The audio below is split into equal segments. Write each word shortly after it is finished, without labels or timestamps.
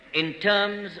in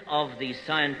terms of the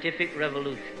scientific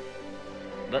revolution.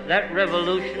 But that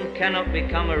revolution cannot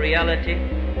become a reality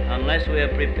unless we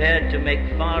are prepared to make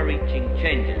far-reaching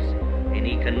changes in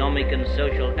economic and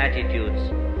social attitudes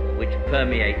which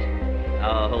permeate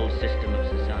our whole system of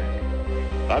society.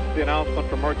 That's the announcement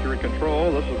from Mercury Control.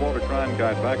 This is Walter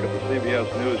Cronkite back at the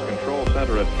CBS News Control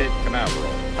Center at Cape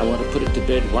Canaveral. I want to put it to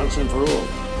bed once and for all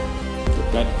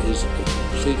that is a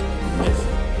complete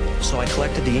myth. So I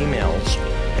collected the emails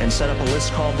and set up a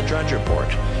list called the Drudge Report.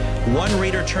 One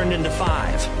reader turned into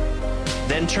 5,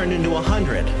 then turned into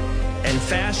 100. And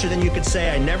faster than you could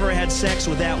say, I never had sex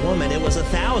with that woman, it was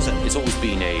 1,000. It's always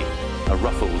been a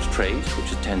ruffled trade, which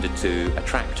has tended to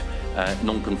attract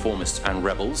nonconformists and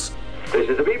rebels. This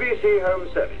is the BBC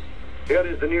Home Service. Here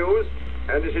is the news,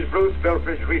 and this is Bruce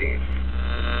Belfridge reading it.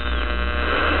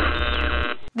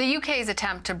 The UK's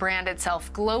attempt to brand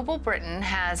itself Global Britain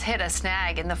has hit a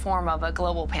snag in the form of a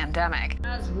global pandemic.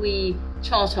 As we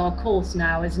chart our course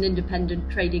now as an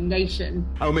independent trading nation,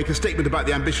 I will make a statement about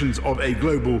the ambitions of a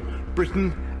global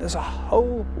Britain. There's a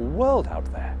whole world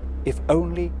out there, if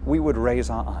only we would raise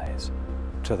our eyes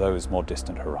to those more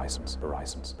distant horizons.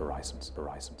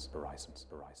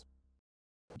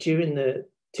 During the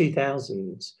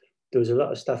 2000s, there was a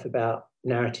lot of stuff about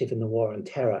narrative and the war on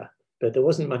terror, but there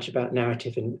wasn't much about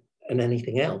narrative and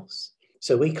anything else.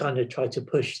 So we kind of tried to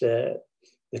push the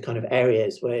kind of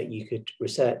areas where you could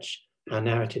research how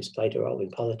narratives played a role in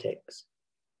politics.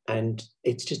 And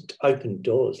it's just opened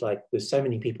doors. Like, there's so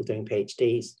many people doing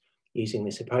PhDs using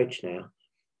this approach now,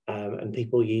 and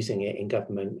people using it in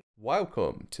government.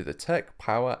 Welcome to the Tech,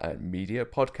 Power and Media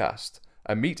podcast,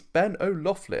 and meet Ben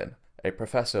O'Loughlin, a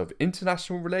Professor of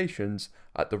International Relations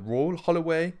at the Royal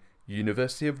Holloway,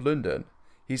 University of London.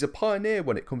 He's a pioneer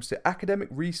when it comes to academic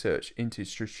research into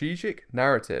strategic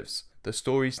narratives, the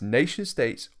stories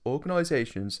nation-states,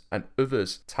 organisations and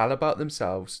others tell about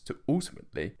themselves to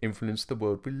ultimately influence the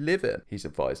world we live in. He's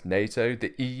advised NATO,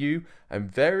 the EU and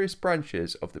various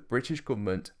branches of the British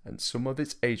government and some of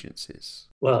its agencies.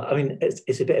 Well, I mean,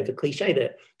 it's a bit of a cliche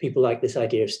that people like this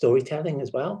idea of storytelling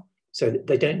as well. So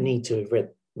they don't need to have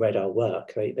read our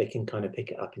work, they can kind of pick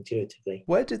it up intuitively.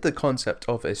 Where did the concept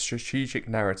of a strategic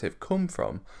narrative come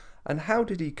from, and how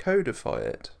did he codify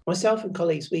it? Myself and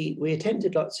colleagues, we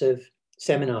attended lots of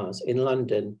seminars in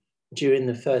London during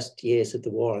the first years of the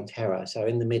war on terror, so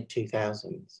in the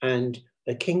mid-2000s. And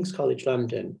at King's College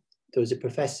London, there was a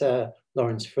professor,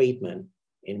 Lawrence Freedman,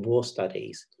 in war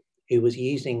studies, who was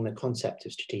using the concept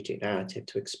of strategic narrative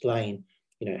to explain,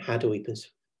 how do we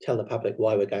tell the public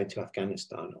why we're going to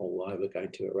Afghanistan or why we're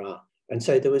going to Iraq. And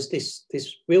so there was this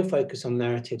real focus on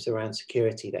narratives around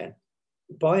security then.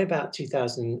 By about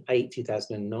 2008,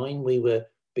 2009, we were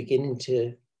beginning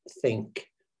to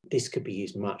think this could be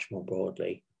used much more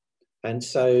broadly. And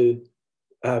so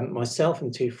myself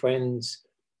and 2 friends,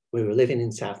 we were living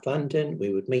in South London.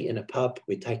 We would meet in a pub,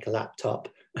 we'd take a laptop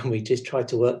and we just tried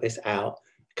to work this out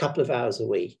a couple of hours a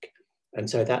week. And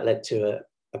so that led to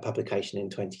a publication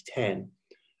in 2010.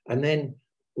 And then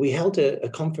we held a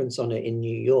conference on it in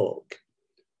New York,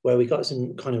 where we got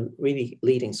some kind of really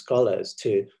leading scholars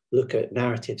to look at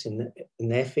narratives in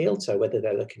their field. So whether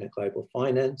they're looking at global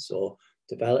finance or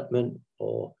development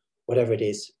or whatever it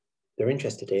is they're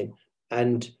interested in.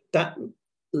 And that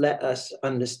let us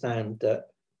understand that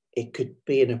it could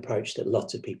be an approach that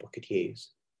lots of people could use.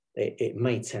 It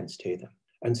made sense to them.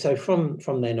 And so from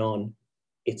then on,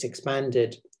 it's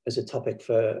expanded as a topic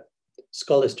for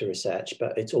scholars to research,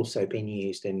 but it's also been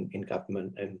used in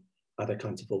government and other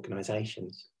kinds of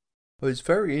organisations. I was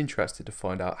very interested to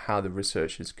find out how the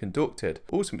research is conducted.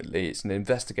 Ultimately, it's an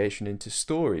investigation into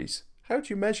stories. How do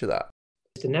you measure that?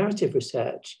 The narrative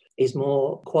research is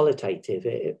more qualitative.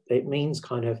 It means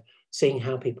kind of seeing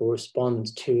how people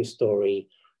respond to a story,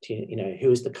 to,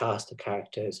 who is the cast of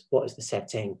characters, what is the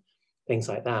setting, things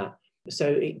like that. So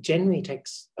it generally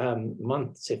takes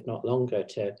months, if not longer,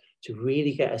 to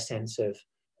really get a sense of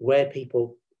where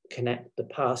people connect the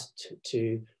past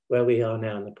to where we are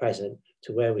now in the present,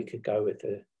 to where we could go with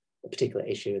a particular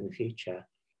issue in the future.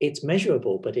 It's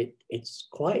measurable, but it's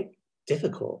quite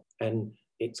difficult, and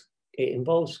it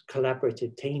involves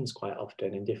collaborative teams quite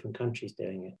often in different countries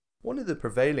doing it. One of the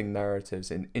prevailing narratives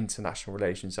in international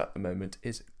relations at the moment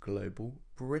is Global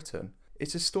Britain.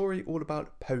 It's a story all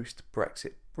about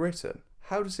post-Brexit Britain.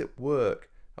 How does it work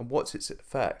and what's its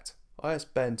effect? I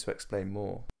asked Ben to explain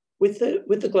more. With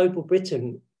the Global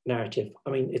Britain narrative,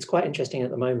 I mean, it's quite interesting at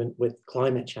the moment with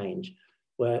climate change,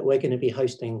 where we're going to be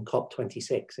hosting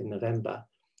COP26 in November,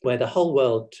 where the whole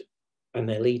world and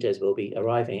their leaders will be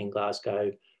arriving in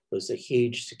Glasgow. There's a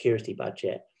huge security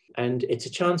budget. And it's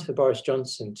a chance for Boris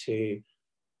Johnson to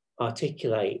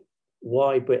articulate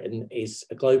why Britain is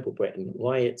a global Britain,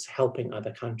 why it's helping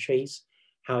other countries,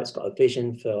 how it's got a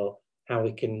vision for how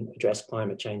we can address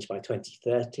climate change by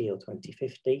 2030 or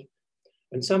 2050.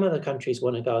 And some other countries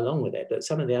want to go along with it, but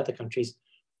some of the other countries,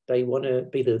 they want to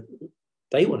be the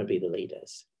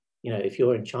leaders. You know, if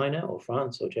you're in China or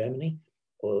France or Germany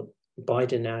or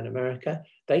Biden now in America,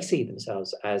 they see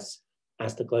themselves as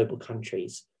the global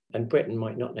countries. And Britain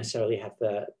might not necessarily have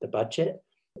the budget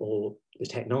or the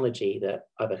technology that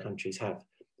other countries have.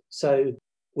 So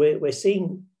we're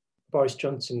seeing Boris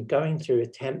Johnson going through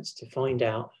attempts to find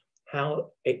out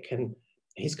how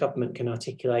his government can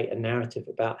articulate a narrative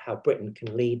about how Britain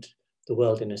can lead the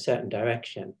world in a certain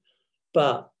direction,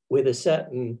 but with a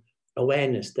certain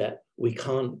awareness that we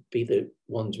can't be the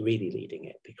ones really leading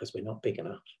it because we're not big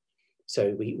enough.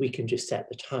 So we can just set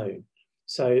the tone.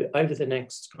 So over the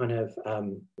next kind of,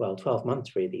 12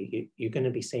 months really, you're going to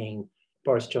be seeing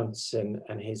Boris Johnson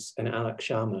and Alex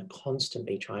Sharma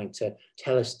constantly trying to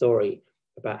tell a story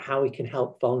about how we can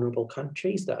help vulnerable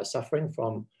countries that are suffering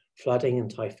from flooding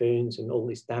and typhoons and all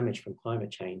this damage from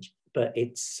climate change. But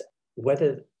it's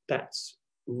whether that's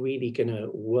really going to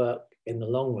work in the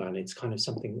long run, it's kind of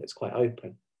something that's quite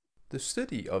open. The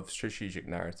study of strategic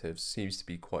narratives seems to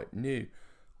be quite new.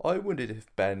 I wondered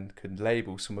if Ben could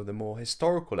label some of the more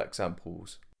historical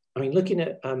examples. I mean, looking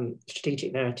at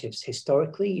strategic narratives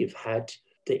historically, you've had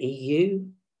the EU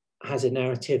has a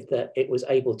narrative that it was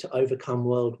able to overcome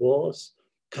world wars.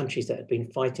 Countries that had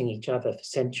been fighting each other for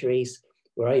centuries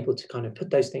were able to kind of put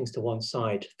those things to one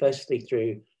side, firstly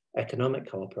through economic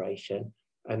cooperation,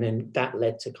 and then that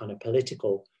led to kind of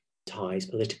political ties,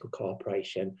 political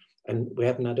cooperation. And we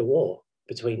haven't had a war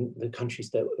between the countries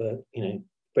that were,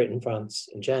 Britain, France,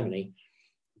 and Germany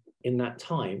in that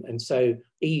time. And so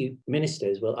EU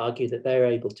ministers will argue that they're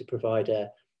able to provide a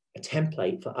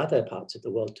template for other parts of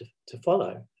the world to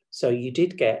follow. So you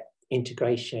did get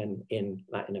integration in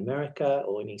Latin America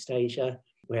or in East Asia.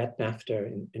 We had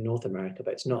NAFTA in North America,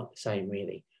 but it's not the same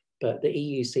really. But the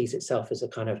EU sees itself as a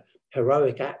kind of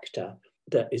heroic actor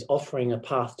that is offering a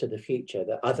path to the future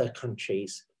that other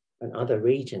countries and other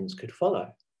regions could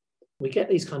follow. We get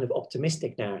these kind of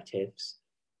optimistic narratives,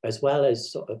 as well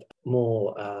as sort of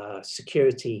more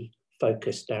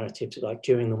security-focused narratives, like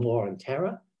during the war on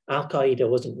terror. Al-Qaeda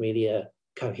wasn't really a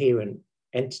coherent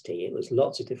entity. It was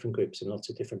lots of different groups in lots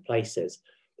of different places.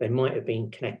 They might have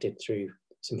been connected through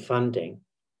some funding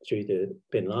through the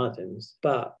bin Ladens,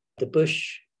 but the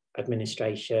Bush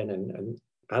administration and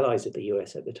allies of the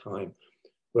US at the time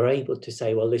were able to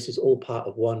say, well, this is all part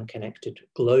of one connected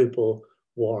global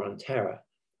war on terror.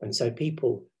 And so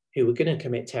people who were going to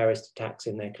commit terrorist attacks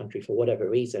in their country for whatever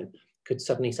reason could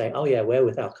suddenly say, oh yeah, we're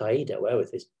with Al-Qaeda, we're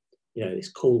with this, this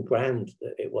cool brand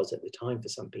that it was at the time for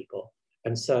some people.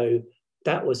 And so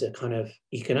that was a kind of,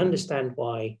 you can understand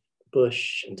why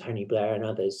Bush and Tony Blair and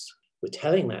others were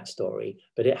telling that story,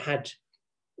 but it had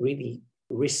really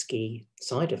risky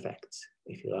side effects,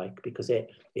 if you like, because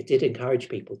it did encourage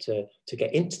people to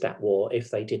get into that war if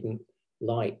they didn't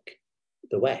like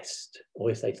the West,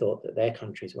 or if they thought that their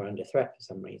countries were under threat for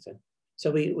some reason.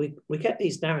 So we get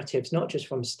these narratives not just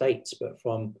from states, but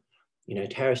from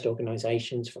terrorist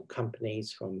organizations, from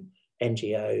companies, from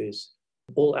NGOs.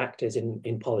 All actors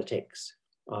in politics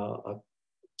are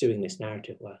doing this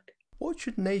narrative work. What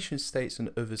should nation states and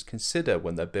others consider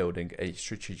when they're building a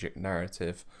strategic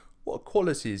narrative? What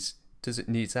qualities does it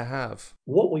need to have?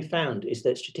 What we found is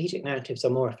that strategic narratives are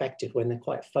more effective when they're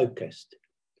quite focused.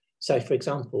 So, for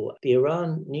example, the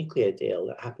Iran nuclear deal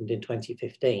that happened in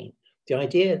 2015, the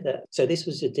idea that, so this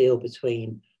was a deal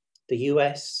between the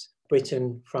US,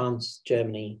 Britain, France,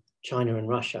 Germany, China, and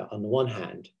Russia on the one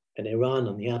hand, and Iran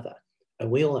on the other. And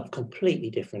we all have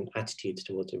completely different attitudes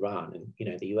towards Iran.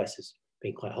 And, the US has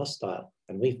been quite hostile.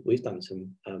 And we've done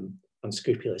some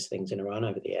unscrupulous things in Iran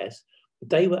over the years.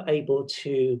 They were able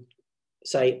to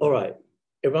say, all right,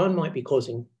 Iran might be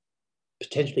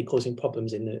potentially causing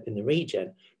problems in the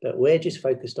region, but we're just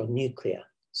focused on nuclear.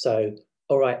 So,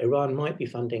 all right, Iran might be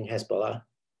funding Hezbollah,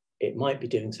 it might be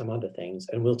doing some other things,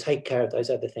 and we'll take care of those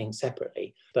other things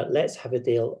separately, but let's have a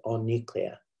deal on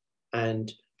nuclear.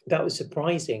 And that was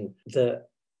surprising that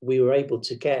we were able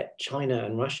to get China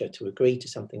and Russia to agree to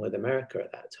something with America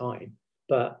at that time.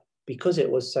 But because it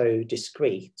was so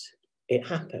discreet, it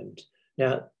happened.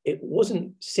 Now, it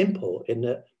wasn't simple in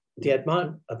that the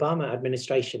Obama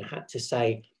administration had to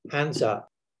say, hands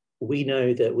up, we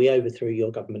know that we overthrew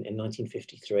your government in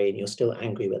 1953 and you're still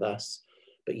angry with us,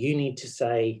 but you need to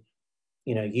say,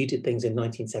 you did things in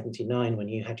 1979 when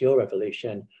you had your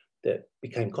revolution that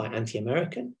became quite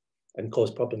anti-American and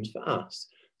caused problems for us.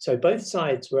 So both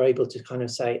sides were able to kind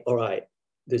of say, all right,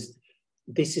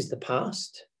 this is the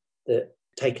past that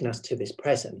taken us to this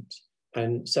present.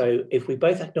 And so if we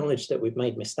both acknowledge that we've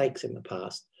made mistakes in the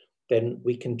past, then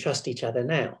we can trust each other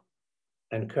now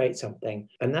and create something.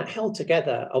 And that held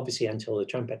together, obviously, until the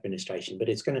Trump administration, but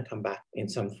it's going to come back in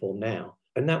some form now.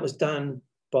 And that was done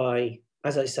by,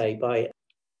 as I say, by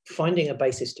finding a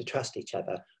basis to trust each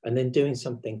other and then doing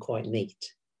something quite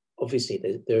neat. Obviously,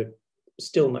 there are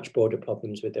still much broader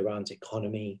problems with Iran's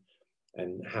economy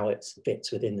and how it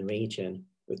fits within the region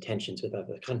with tensions with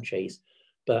other countries.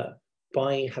 But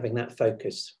by having that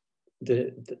focus,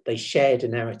 they shared a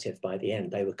narrative by the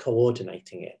end. They were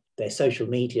coordinating it. Their social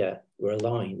media were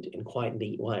aligned in quite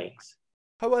neat ways.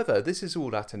 However, this is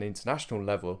all at an international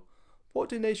level. What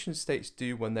do nation states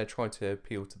do when they're trying to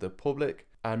appeal to the public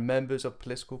and members of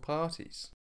political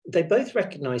parties? They both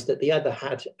recognised that the other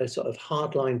had a sort of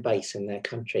hardline base in their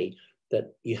country,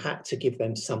 that you had to give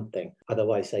them something,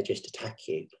 otherwise they just attack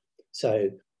you. So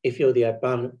if you're the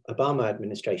Obama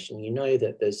administration, you know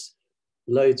that there's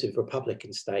loads of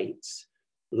Republican states,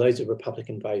 loads of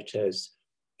Republican voters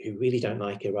who really don't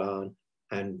like Iran,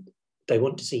 and they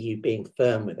want to see you being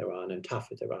firm with Iran and tough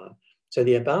with Iran. So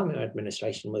the Obama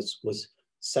administration was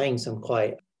saying some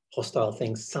quite hostile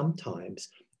things sometimes.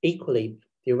 Equally,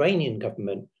 the Iranian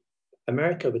government,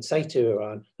 America would say to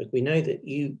Iran, look, we know that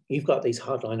you've got these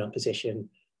hardline opposition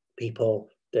people,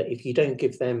 that if you don't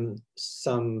give them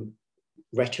some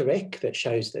rhetoric that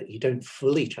shows that you don't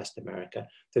fully trust America,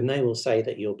 then they will say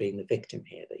that you're being the victim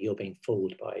here, that you're being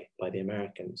fooled by the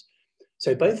Americans.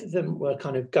 So both of them were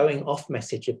kind of going off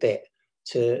message a bit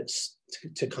to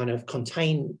kind of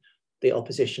contain the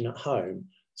opposition at home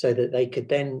so that they could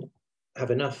then have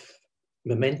enough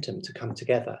momentum to come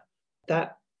together.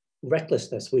 That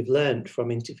recklessness we've learned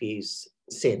from interviews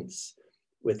since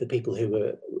with the people who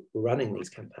were running these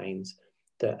campaigns,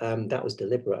 that was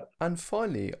deliberate. And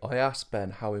finally, I asked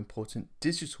Ben how important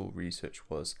digital research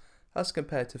was as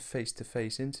compared to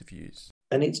face-to-face interviews.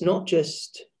 And it's not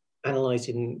just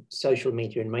analysing social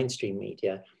media and mainstream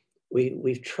media.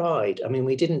 We've tried, I mean,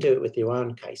 we didn't do it with the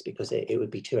Iran case because it would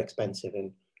be too expensive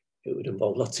and it would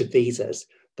involve lots of visas.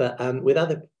 But with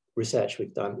other research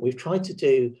we've done, we've tried to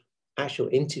do actual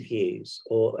interviews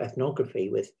or ethnography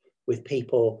with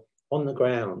people on the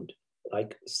ground,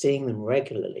 like seeing them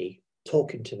regularly,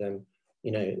 talking to them,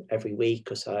 every week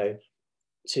or so,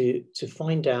 to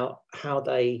find out how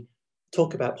they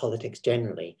talk about politics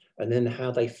generally, and then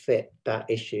how they fit that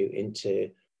issue into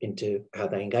how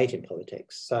they engage in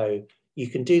politics. So you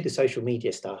can do the social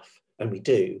media stuff, and we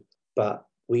do, but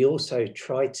we also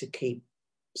try to keep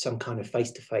some kind of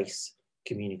face-to-face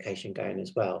communication going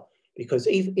as well, because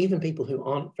even people who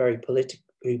aren't very political,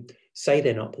 who say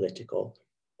they're not political,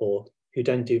 or who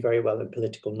don't do very well in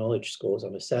political knowledge scores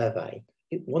on a survey,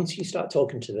 once you start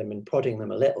talking to them and prodding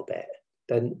them a little bit,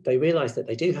 then they realise that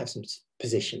they do have some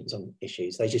positions on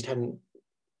issues. They just hadn't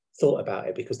thought about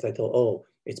it because they thought, oh,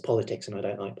 it's politics and I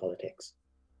don't like politics.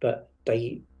 But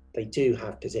they do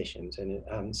have positions,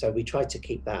 and so we try to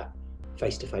keep that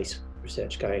face-to-face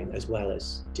research going as well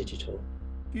as digital.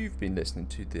 You've been listening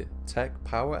to the Tech,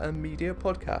 Power and Media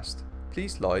podcast.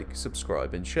 Please like,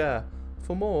 subscribe and share.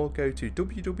 For more, go to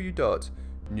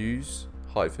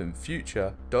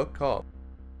www.news-future.com.